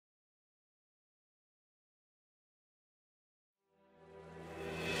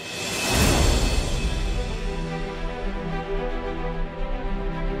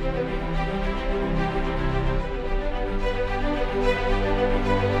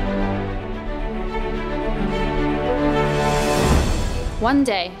One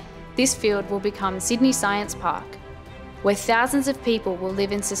day, this field will become Sydney Science Park, where thousands of people will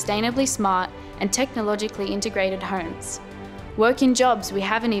live in sustainably smart and technologically integrated homes, work in jobs we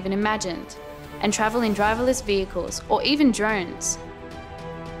haven't even imagined, and travel in driverless vehicles or even drones.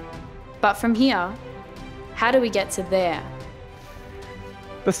 But from here, how do we get to there?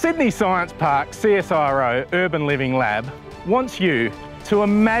 The Sydney Science Park CSIRO Urban Living Lab wants you to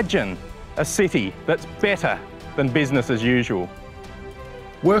imagine a city that's better than business as usual.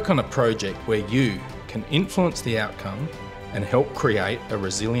 Work on a project where you can influence the outcome and help create a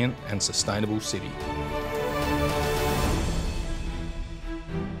resilient and sustainable city.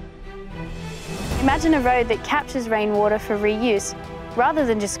 Imagine a road that captures rainwater for reuse, rather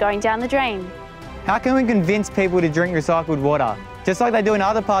than just going down the drain. How can we convince people to drink recycled water, just like they do in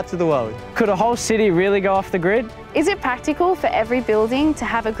other parts of the world? Could a whole city really go off the grid? Is it practical for every building to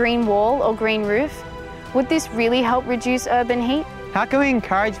have a green wall or green roof? Would this really help reduce urban heat? How can we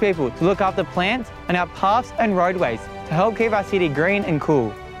encourage people to look after plants and our paths and roadways to help keep our city green and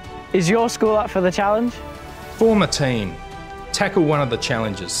cool? Is your school up for the challenge? Form a team. Tackle one of the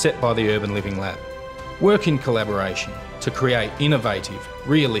challenges set by the Urban Living Lab. Work in collaboration to create innovative,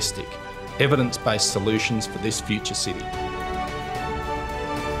 realistic, evidence-based solutions for this future city.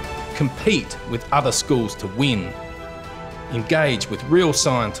 Compete with other schools to win. Engage with real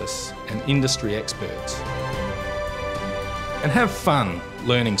scientists and industry experts. And have fun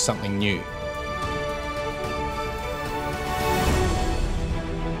learning something new.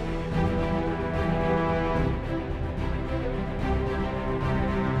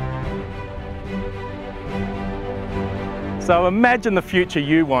 So imagine the future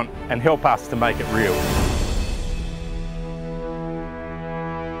you want and help us to make it real.